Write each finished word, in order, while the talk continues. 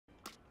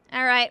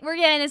All right, we're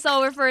getting this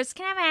over first.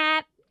 Can I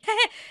have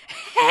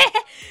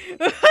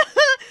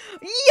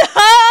Yo!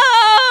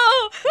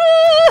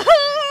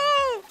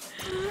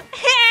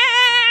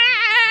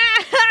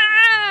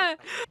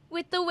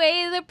 With the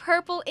way the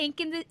purple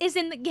ink is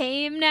in the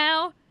game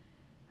now,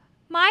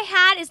 my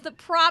hat is the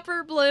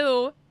proper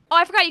blue. Oh,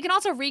 I forgot, you can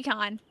also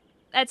recon.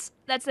 That's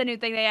the new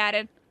thing they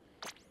added.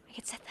 I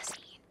can set the scene.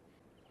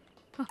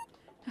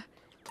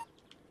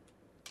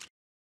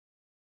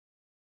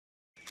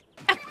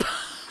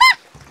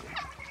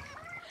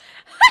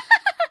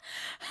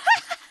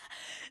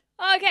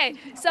 Okay,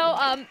 so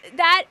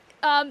that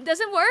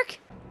doesn't work.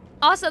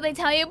 Also, they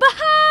tell you,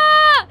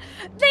 bah!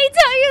 They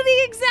tell you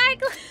the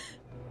exact.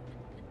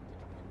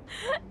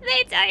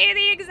 They tell you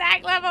the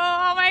exact level.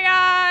 Oh my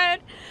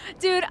god,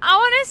 dude! I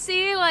want to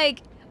see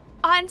like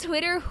on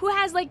Twitter who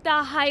has like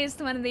the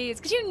highest one of these,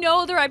 because you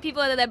know there are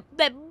people that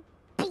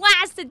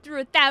blasted through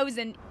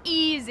 1,000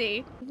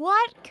 easy.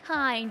 What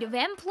kind of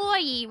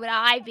employee would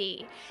I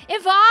be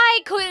if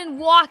I couldn't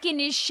walk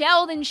into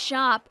Sheldon's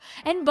shop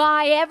and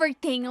buy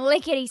everything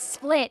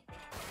lickety-split?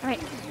 All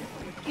right, you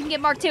can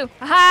get marked too.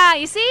 Aha!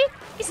 You see?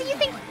 You see? You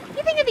think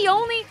you're the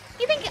only?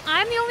 You think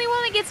I'm the only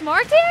one that gets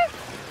marked here?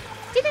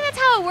 Do you think that's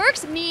how it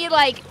works? Me,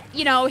 like,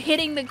 you know,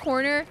 hitting the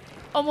corner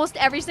almost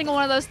every single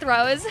one of those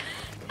throws.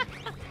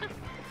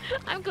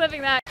 I'm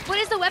clipping that. What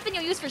is the weapon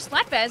you'll use for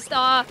Splatfest?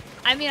 I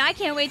mean, I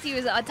can't wait to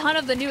use a ton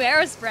of the new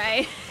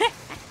Aerospray.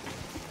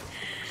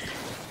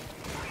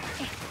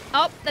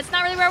 Oh, that's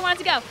not really where I wanted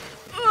to go.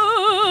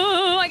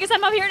 Ooh, I guess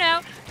I'm up here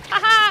now.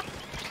 Haha.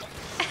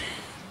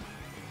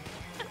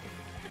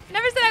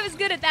 Never said I was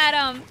good at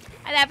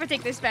that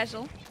particular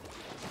special.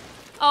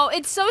 Oh,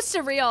 it's so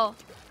surreal.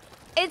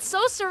 It's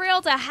so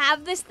surreal to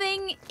have this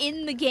thing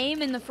in the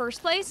game in the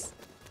first place.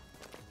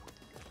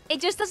 It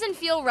just doesn't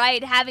feel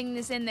right having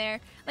this in there.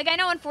 Like, I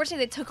know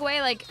unfortunately they took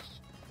away like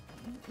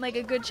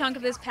a good chunk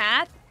of this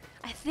path.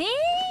 I think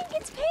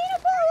it's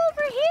paintable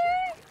over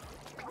here.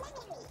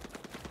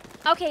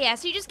 Okay, yeah,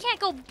 so you just can't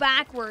go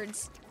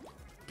backwards.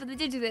 But they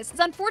did do this.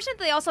 It's unfortunate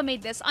that they also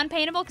made this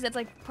unpaintable because that's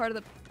like part of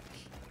the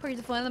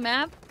flow of the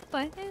map.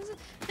 But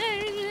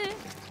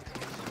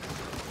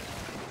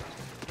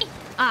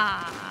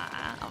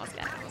almost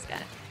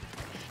got it.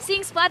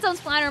 Seeing Splat Zone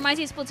Splatter reminds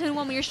me of Splatoon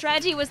 1 where your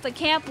strategy was to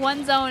camp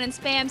one zone and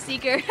spam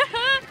Seeker.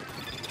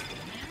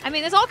 I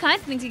mean, there's all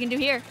kinds of things you can do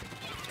here.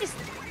 I just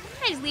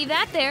leave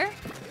that there.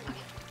 Okay,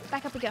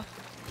 back up we go.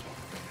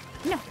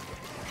 No.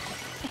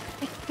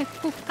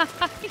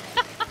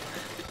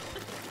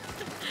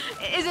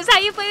 Is this how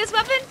you play this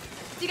weapon?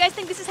 Do you guys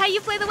think this is how you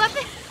play the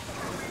weapon?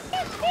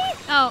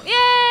 Oh,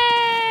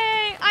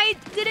 yay! I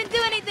didn't do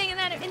anything in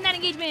that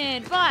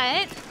engagement,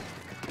 but...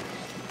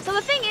 So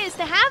the thing is,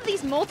 to have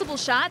these multiple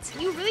shots,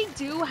 you really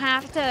do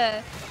have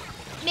to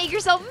make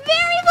yourself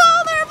very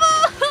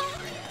vulnerable.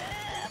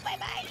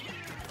 Bye-bye.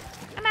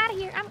 I'm out of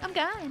here. I'm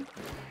gone.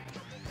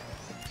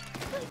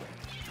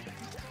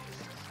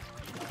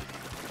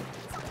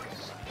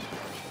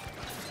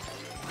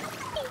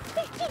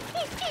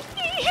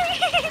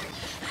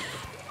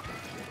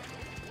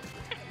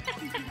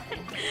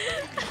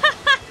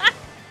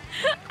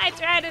 I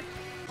tried it.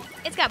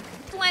 It's got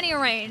plenty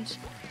of range.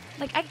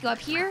 Like, I can go up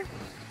here.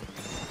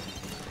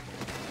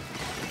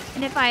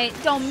 And if I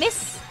don't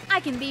miss, I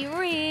can be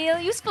real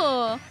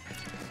useful.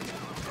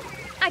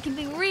 I can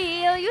be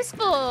real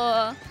useful.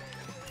 I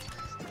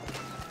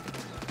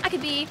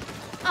could be...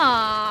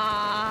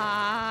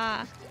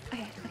 Aww.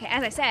 Okay,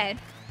 as I said.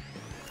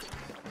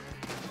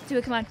 Do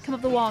it, come on. Come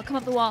up the wall, come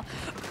up the wall.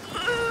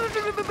 I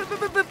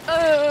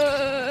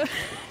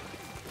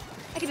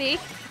could be...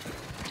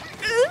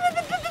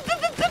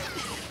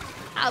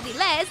 I'll be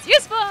less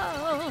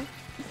useful.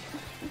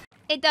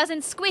 It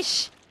doesn't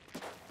squish.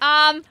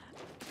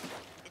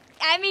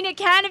 I mean, it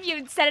can if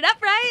you set it up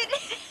right.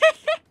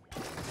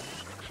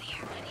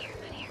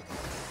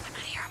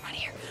 I'm not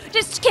here.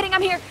 Just kidding,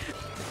 I'm here.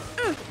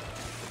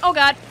 Oh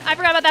god, I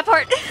forgot about that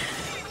part.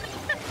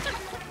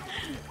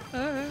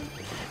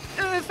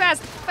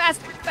 Fast.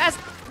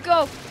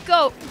 Go.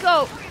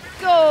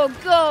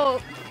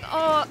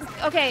 Oh,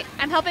 okay,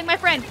 I'm helping my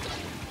friend.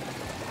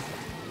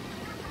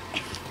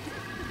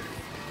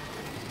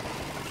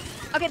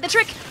 Okay, the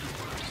trick.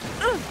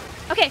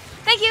 Okay,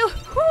 thank you.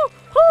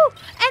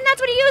 And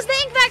that's what he used the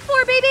ink vac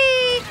for,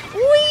 baby!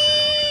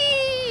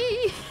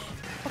 Whee!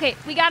 Okay,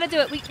 we gotta do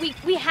it.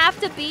 We have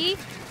to be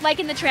like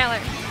in the trailer.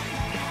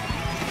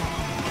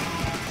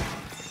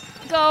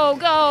 Go.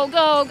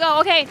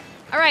 Okay,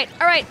 all right.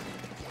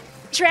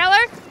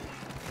 Trailer.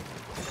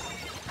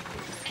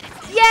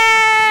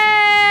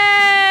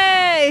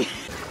 Yay!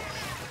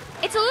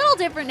 It's a little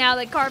different now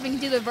that carving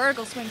can do the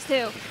vertical swings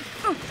too.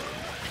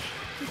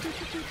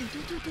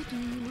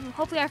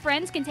 Hopefully our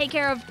friends can take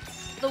care of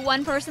the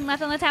one person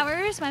left on the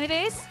tower. Smiley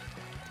face.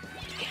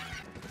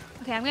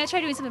 Okay, I'm gonna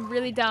try doing something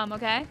really dumb,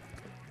 okay?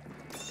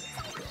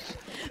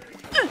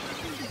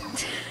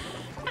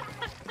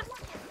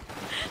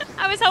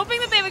 I was hoping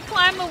that they would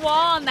climb the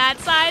wall on that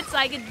side so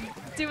I could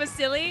do a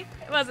silly.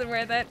 It wasn't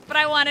worth it, but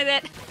I wanted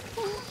it.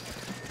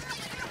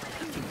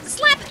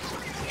 Slap!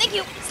 Thank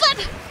Thank you. Slip.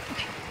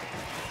 Okay.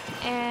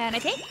 And I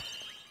take.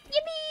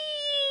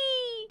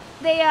 Yippee!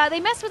 They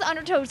messed with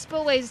Undertow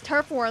Spillway's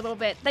turf war a little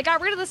bit. They got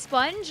rid of the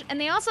sponge,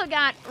 and they also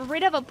got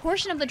rid of a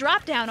portion of the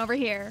drop down over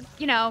here.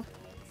 You know,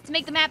 to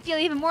make the map feel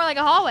even more like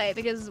a hallway,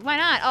 because why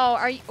not? Oh,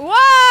 are you?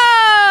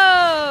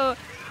 Whoa!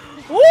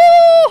 Woo!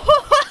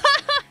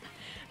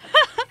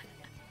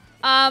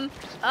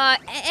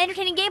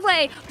 Entertaining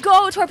gameplay.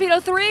 Go Torpedo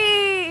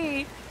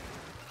 3.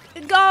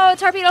 Go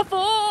Torpedo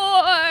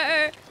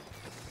 4.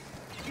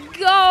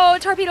 Go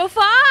Torpedo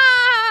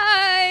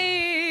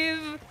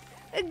 5.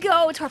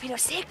 Go Torpedo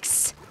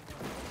 6.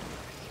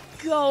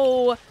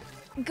 Go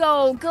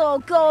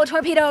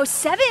Torpedo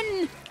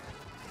 7.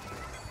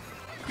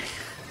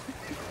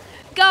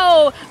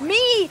 Go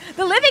me,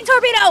 the living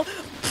torpedo.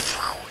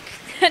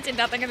 That did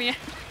nothing in the end.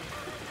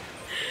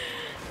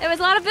 There was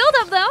a lot of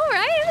build-up though,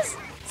 right? It was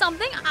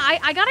something.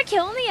 I got a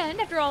kill in the end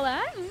after all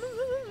that.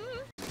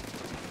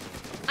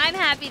 I'm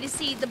happy to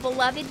see the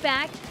beloved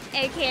back,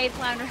 aka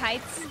Flounder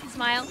Heights.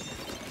 Smile.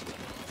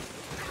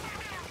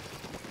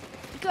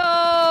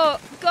 Go!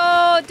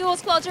 Go! Dual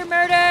Squelcher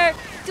murder!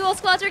 Dual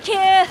Squelcher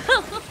kill!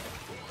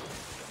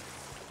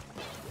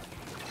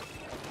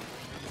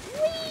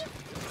 Whee!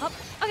 Oh,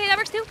 okay, that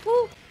works too.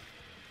 Woo!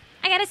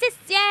 I got assist!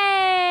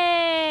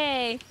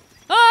 Yay!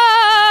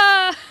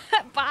 Oh!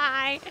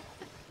 Bye!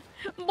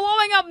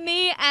 Blowing up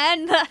me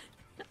and the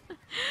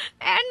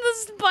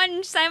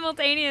sponge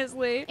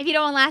simultaneously. If you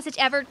don't want last ditch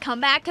ever,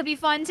 comeback could be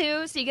fun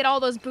too, so you get all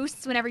those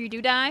boosts whenever you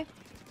do die.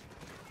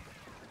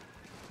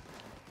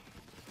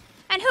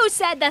 And who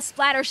said the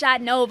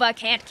Splattershot Nova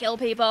can't kill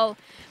people?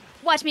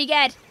 Watch me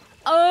get...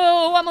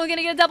 Oh, I'm only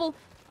gonna get a double.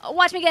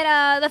 Watch me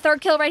get the third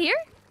kill right here.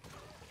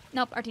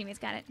 Nope, our teammates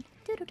got it.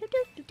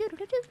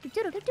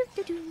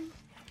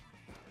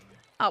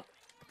 Oh.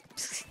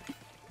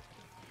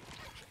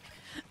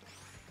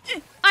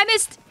 I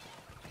missed.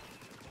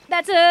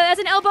 That's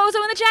an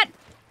elbozo in the chat.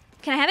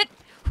 Can I have it?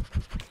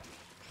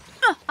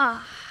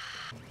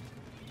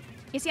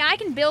 You see, I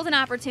can build an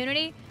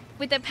opportunity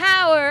with the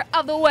power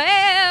of the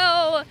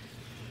whale,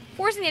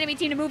 forcing the enemy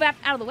team to move out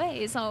of the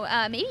way. So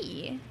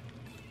maybe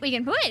we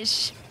can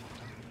push.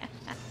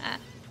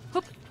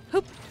 Hoop,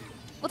 hoop.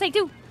 We'll take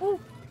two. Ooh.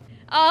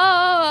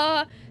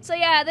 Oh, so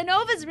yeah, the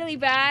Nova's really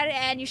bad,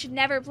 and you should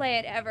never play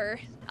it ever.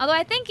 Although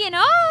I think, you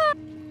know.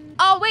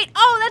 Oh wait,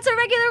 oh, that's a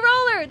regular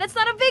roller. That's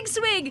not a big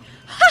swing.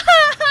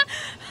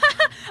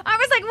 I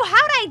was like, well,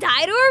 how'd I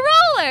die to a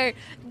roller?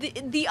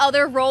 The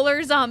other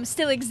rollers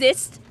still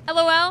exist.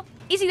 LOL.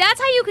 You see, that's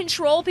how you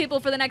control people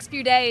for the next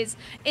few days,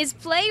 is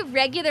play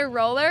regular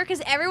roller,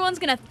 because everyone's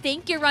gonna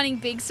think you're running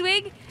big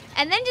swing,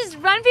 and then just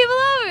run people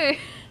over.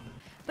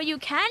 But you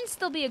can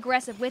still be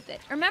aggressive with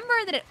it.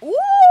 Remember that it,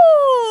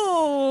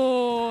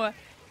 ooh!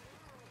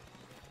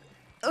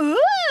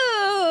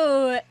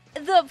 Ooh!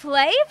 The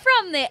play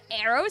from the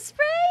arrow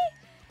spray?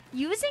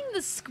 Using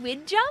the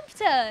squid jump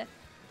to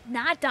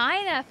not die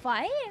in that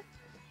fight?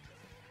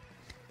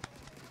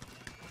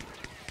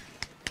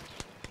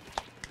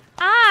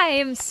 I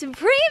am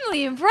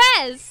supremely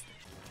impressed!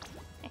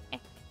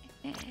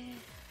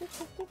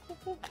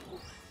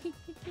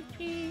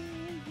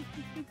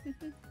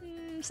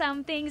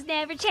 Some things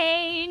never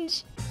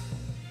change.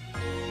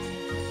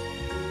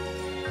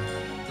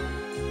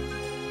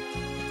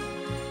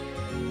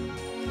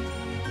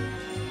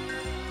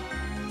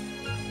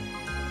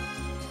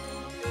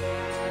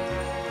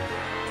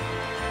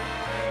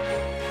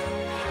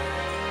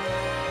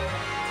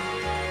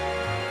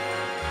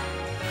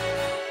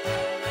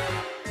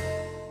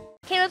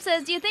 Caleb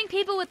says, do you think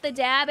people with the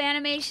dab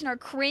animation are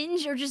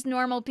cringe or just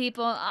normal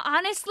people?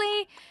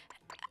 Honestly,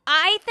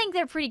 I think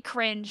they're pretty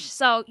cringe,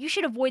 so you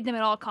should avoid them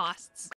at all costs.